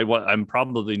use, right? What I'm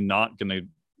probably not going to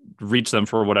reach them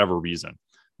for whatever reason,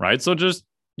 right? So just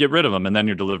get rid of them, and then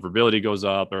your deliverability goes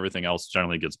up. Everything else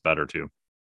generally gets better too.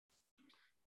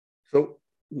 So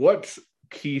what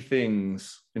key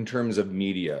things in terms of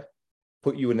media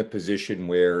put you in a position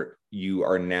where you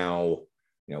are now,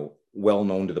 well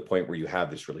known to the point where you have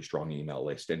this really strong email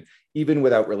list? And even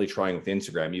without really trying with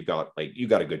Instagram, you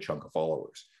got a good chunk of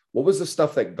followers. What was the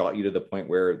stuff that got you to the point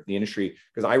where the industry,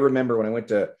 because I remember when I went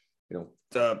to,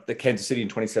 the Kansas City in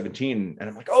 2017, and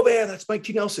I'm like, oh man, that's Mike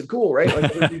T. Nelson. Cool. Right.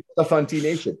 Like stuff on T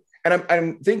Nation. And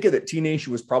I'm thinking that T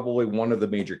Nation was probably one of the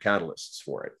major catalysts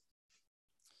for it.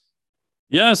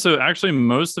 Yeah, so actually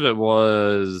most of it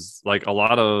was like a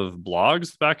lot of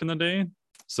blogs back in the day.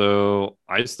 So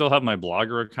I still have my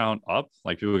Blogger account up.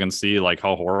 Like people can see like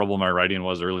how horrible my writing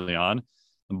was early on.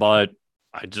 But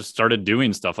I just started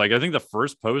doing stuff. Like I think the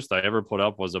first post I ever put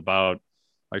up was about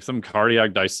like some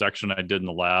cardiac dissection I did in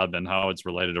the lab and how it's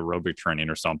related to aerobic training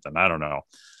or something. I don't know.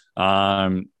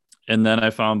 And then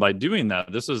I found by doing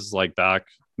that, this is like back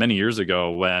many years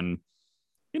ago when,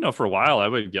 for a while I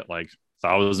would get like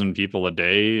 1,000 people a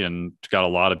day and got a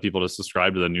lot of people to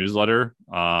subscribe to the newsletter.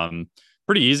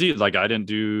 Pretty easy. Like I did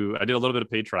a little bit of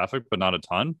paid traffic, but not a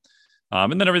ton.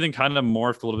 And then everything kind of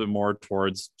morphed a little bit more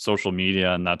towards social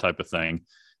media and that type of thing.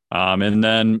 And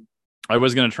then I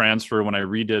was going to transfer when I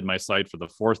redid my site for the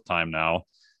fourth time now.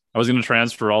 I was going to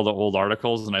transfer all the old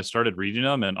articles and I started reading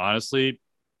them. And honestly,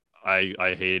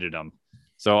 I hated them.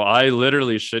 So I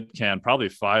literally shit canned probably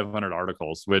 500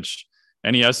 articles, which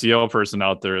any SEO person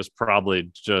out there is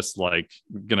probably just like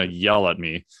going to yell at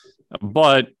me.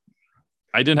 But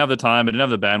I didn't have the time. I didn't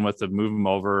have the bandwidth to move them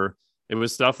over. It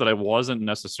was stuff that I wasn't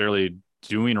necessarily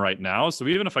doing right now. So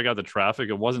even if I got the traffic,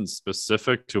 it wasn't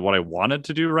specific to what I wanted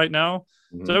to do right now.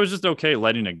 Mm-hmm. So I was just okay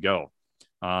letting it go.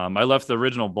 I left the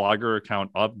original Blogger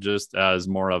account up just as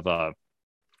more of a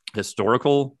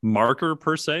historical marker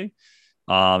per se.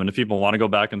 And if people want to go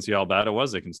back and see how bad it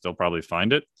was, they can still probably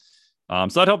find it. So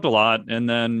that helped a lot. And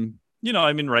then,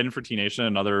 writing for T Nation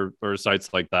and other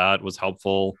sites like that was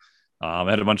helpful. I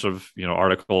had a bunch of,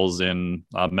 articles in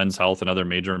Men's Health and other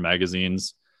major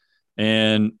magazines.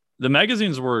 And the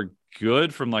magazines were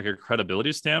good from like a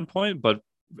credibility standpoint, but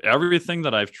everything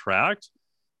that I've tracked,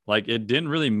 like it didn't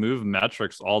really move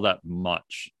metrics all that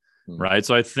much. Right.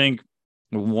 So I think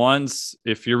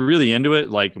if you're really into it,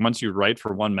 like once you write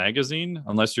for one magazine,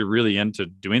 unless you're really into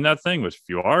doing that thing, which if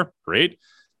you are, great.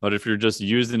 But if you're just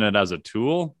using it as a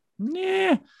tool,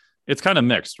 it's kind of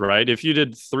mixed, right? If you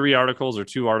did 3 articles or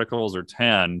 2 articles or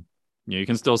 10, you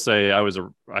can still say I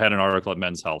had an article at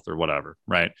Men's Health or whatever,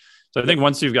 right? So I think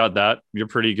once you've got that, you're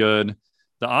pretty good.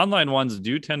 The online ones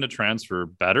do tend to transfer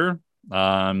better.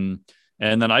 And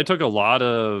then I took a lot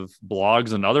of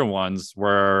blogs and other ones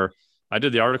where I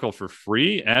did the article for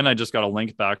free and I just got a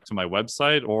link back to my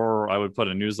website, or I would put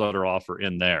a newsletter offer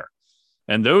in there.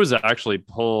 And those actually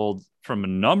pulled from a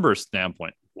number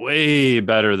standpoint way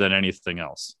better than anything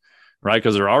else, right?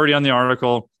 Because they're already on the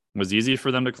article. It was easy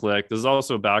for them to click. This is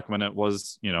also back when it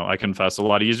was, I confess, a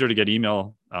lot easier to get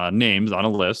email names on a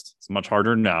list. It's much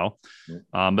harder now.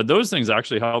 But those things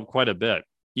actually helped quite a bit,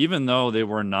 even though they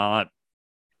were not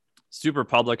super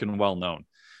public and well-known.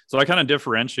 So I kind of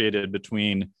differentiated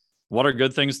between what are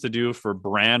good things to do for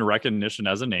brand recognition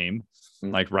as a name,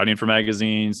 like writing for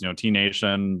magazines, T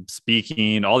Nation,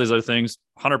 speaking, all these other things,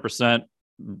 100%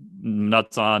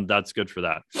 nuts on, that's good for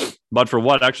that. But for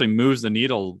what actually moves the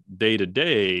needle day to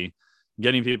day,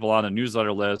 getting people on a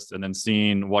newsletter list and then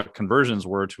seeing what conversions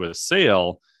were to a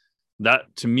sale,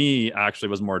 that to me actually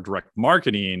was more direct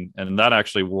marketing. And that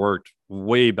actually worked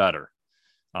way better.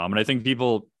 And I think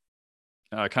people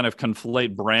kind of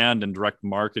conflate brand and direct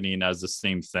marketing as the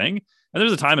same thing. And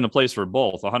there's a time and a place for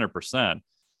both, 100%.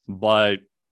 But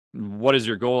what is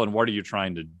your goal and what are you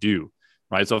trying to do?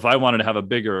 Right. So if I wanted to have a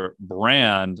bigger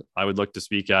brand, I would look to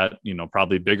speak at,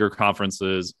 probably bigger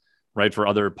conferences, right, for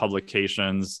other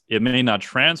publications. It may not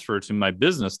transfer to my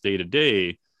business day to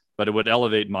day, but it would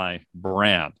elevate my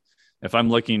brand. If I'm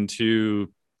looking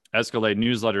to escalate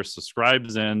newsletter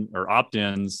subscribes in or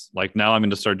opt-ins, like now I'm going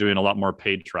to start doing a lot more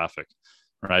paid traffic,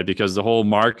 right? Because the whole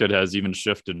market has even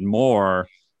shifted more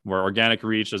where organic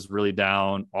reach is really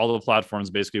down. All the platforms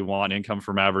basically want income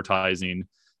from advertising.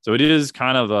 So it is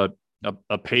kind of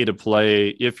a pay to play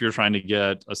if you're trying to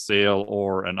get a sale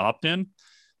or an opt-in.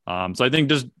 So I think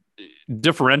just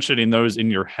differentiating those in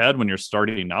your head when you're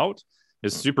starting out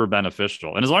is super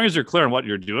beneficial. And as long as you're clear on what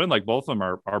you're doing, like both of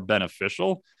them are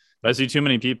beneficial. But I see too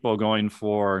many people going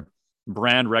for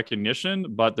brand recognition,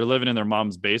 but they're living in their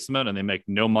mom's basement and they make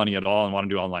no money at all and want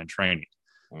to do online training.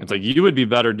 Mm-hmm. It's like, you would be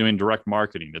better doing direct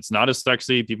marketing. It's not as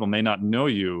sexy. People may not know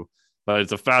you, but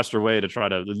it's a faster way to try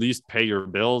to at least pay your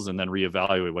bills and then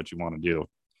reevaluate what you want to do.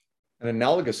 And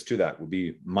analogous to that would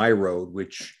be My Road,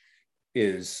 which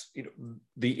is,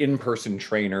 the in-person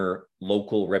trainer,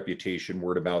 local reputation,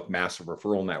 word of mouth, massive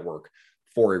referral network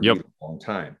for a really long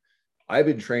time. I've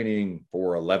been training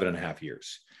for 11 and a half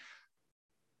years.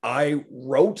 I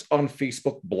wrote on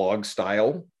Facebook blog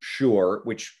style, sure,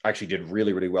 which actually did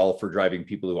really, really well for driving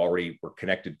people who already were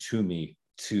connected to me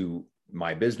to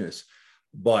my business.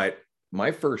 But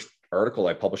my first article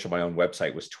I published on my own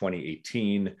website was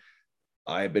 2018.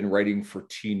 I've been writing for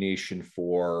T Nation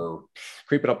for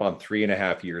creeping up on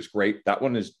 3.5 years. Great. That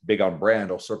one is big on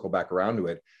brand. I'll circle back around to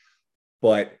it.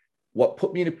 But what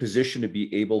put me in a position to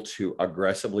be able to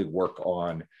aggressively work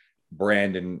on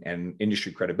brand and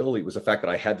industry credibility was the fact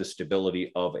that I had the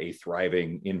stability of a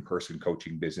thriving in-person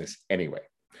coaching business anyway.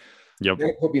 Yep. Then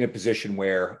it put me in a position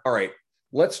where, all right,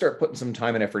 let's start putting some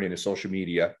time and effort into social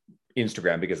media,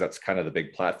 Instagram, because that's kind of the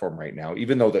big platform right now,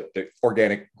 even though the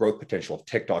organic growth potential of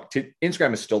TikTok,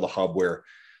 Instagram is still the hub where,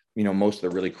 most of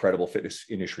the really credible fitness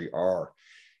industry are.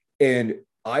 And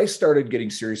I started getting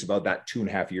serious about that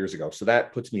 2.5 years ago. So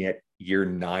that puts me at year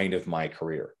 9 of my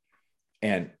career.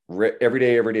 And every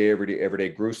day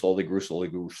grew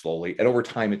slowly. And over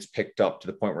time, it's picked up to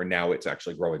the point where now it's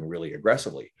actually growing really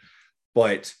aggressively.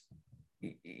 But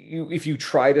if you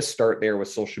try to start there with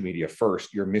social media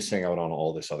first, you're missing out on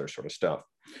all this other sort of stuff.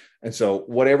 And so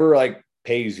whatever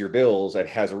pays your bills and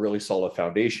has a really solid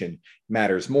foundation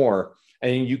matters more.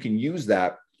 And you can use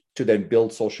that to then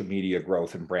build social media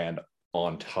growth and brand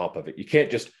on top of it. You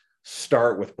can't just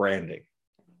start with branding.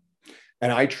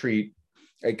 And I treat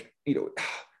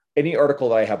any article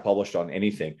that I have published on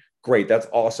anything, great, that's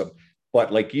awesome.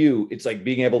 But like you, it's like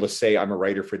being able to say I'm a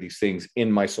writer for these things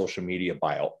in my social media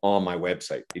bio on my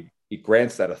website. It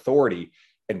grants that authority.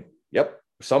 And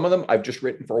some of them I've just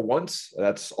written for once.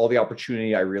 That's all the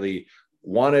opportunity I really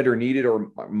wanted or needed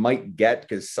or might get,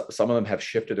 because some of them have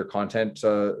shifted their content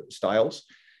styles.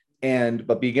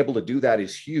 But being able to do that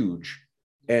is huge.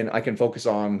 And I can focus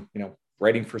on,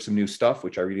 writing for some new stuff,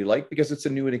 which I really like, because it's a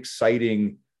new and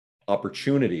exciting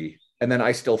opportunity. And then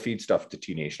I still feed stuff to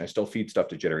T Nation. I still feed stuff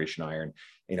to Generation Iron.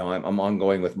 I'm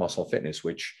ongoing with Muscle Fitness,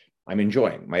 which I'm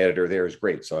enjoying. My editor there is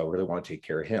great. So I really want to take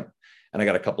care of him. And I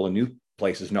got a couple of new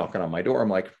places knocking on my door. I'm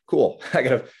like, cool, I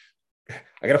gotta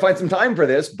find some time for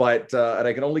this, but and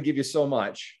I can only give you so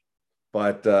much.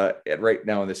 But right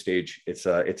now in this stage, it's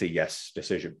a yes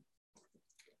decision.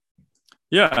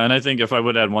 Yeah. And I think if I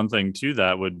would add one thing to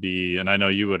that would be, and I know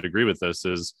you would agree with this,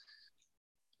 is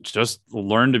just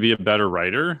learn to be a better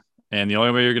writer. And the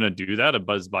only way you're going to do that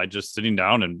is by just sitting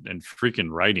down and freaking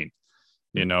writing,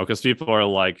 because people are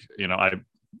like, I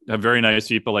have very nice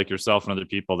people like yourself and other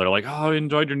people that are like, oh, I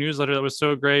enjoyed your newsletter. That was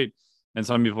so great. And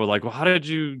some people are like, well, how did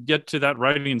you get to that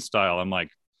writing style? I'm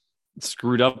like,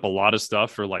 screwed up a lot of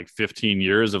stuff for 15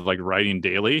 years of writing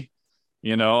daily.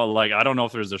 I don't know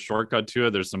if there's a shortcut to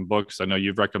it. There's some books I know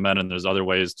you've recommended, and there's other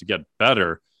ways to get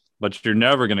better, but you're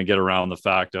never going to get around the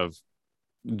fact of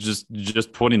just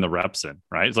putting the reps in,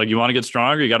 right? It's like, you want to get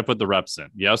stronger, you got to put the reps in.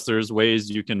 Yes, there's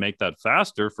ways you can make that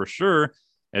faster for sure.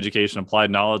 Education, applied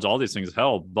knowledge, all these things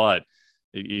help, but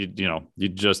you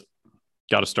just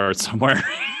got to start somewhere.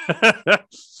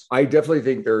 I definitely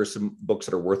think there are some books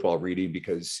that are worthwhile reading,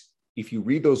 because if you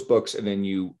read those books and then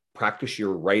you practice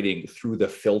your writing through the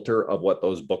filter of what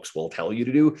those books will tell you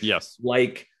to do, yes,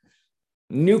 like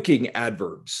nuking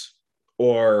adverbs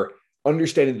or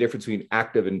understanding the difference between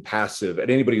active and passive.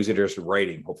 And anybody who's interested in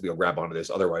writing, hopefully you'll grab onto this.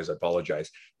 Otherwise, I apologize.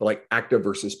 But active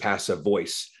versus passive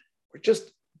voice, or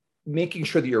just making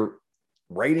sure that your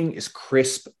writing is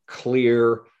crisp,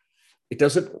 clear. It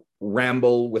doesn't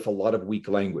ramble with a lot of weak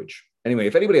language. Anyway,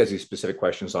 if anybody has these specific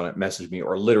questions on it, message me,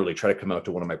 or literally try to come out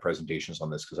to one of my presentations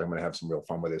on this, because I'm going to have some real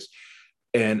fun with this.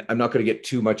 And I'm not going to get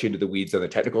too much into the weeds on the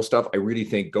technical stuff. I really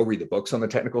think go read the books on the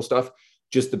technical stuff,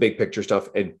 just the big picture stuff.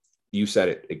 And you said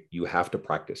it, you have to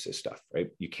practice this stuff, right?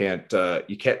 You can't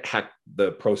hack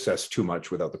the process too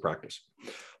much without the practice.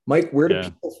 Mike, where do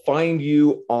people find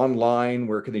you online?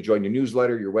 Where can they join your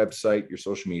newsletter, your website, your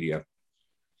social media?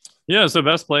 Yeah, so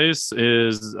best place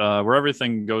is where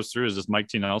everything goes through is just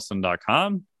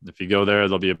MikeTNelson.com. If you go there,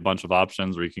 there'll be a bunch of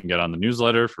options where you can get on the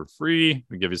newsletter for free.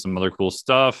 We give you some other cool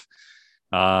stuff.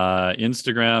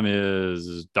 Instagram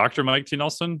is Dr. Mike T.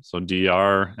 Nelson. So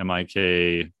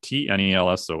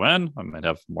DrMikeTNelson. I might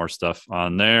have more stuff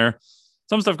on there.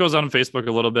 Some stuff goes on Facebook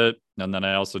a little bit. And then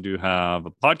I also do have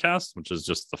a podcast, which is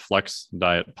just the Flex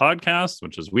Diet Podcast,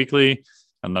 which is weekly.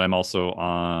 And then I'm also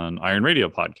on Iron Radio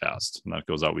podcast, and that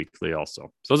goes out weekly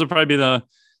also. So those would probably be the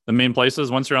main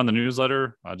places. Once you're on the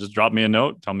newsletter, just drop me a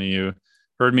note, tell me you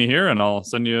heard me here, and I'll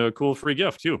send you a cool free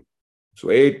gift too.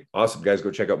 Sweet. Awesome, guys.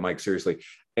 Go check out Mike, seriously.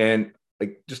 And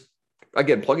like, just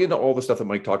again, plug into all the stuff that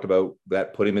Mike talked about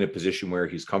that put him in a position where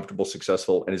he's comfortable,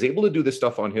 successful, and is able to do this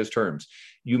stuff on his terms.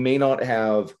 You may not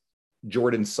have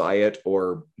Jordan Syatt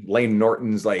or Lane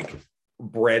Norton's like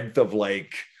breadth of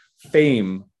like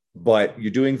fame, but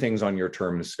you're doing things on your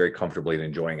terms very comfortably and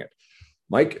enjoying it.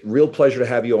 Mike, real pleasure to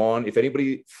have you on. If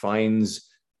anybody finds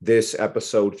this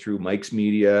episode through Mike's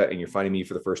media and you're finding me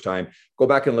for the first time, go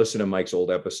back and listen to Mike's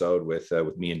old episode with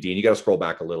me and Dean. You got to scroll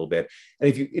back a little bit. And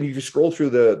if you scroll through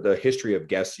the history of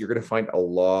guests, you're going to find a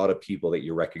lot of people that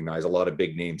you recognize, a lot of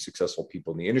big name, successful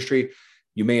people in the industry.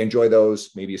 You may enjoy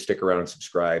those. Maybe you stick around and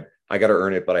subscribe. I got to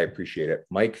earn it, but I appreciate it.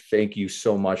 Mike, thank you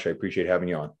so much. I appreciate having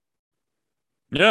you on.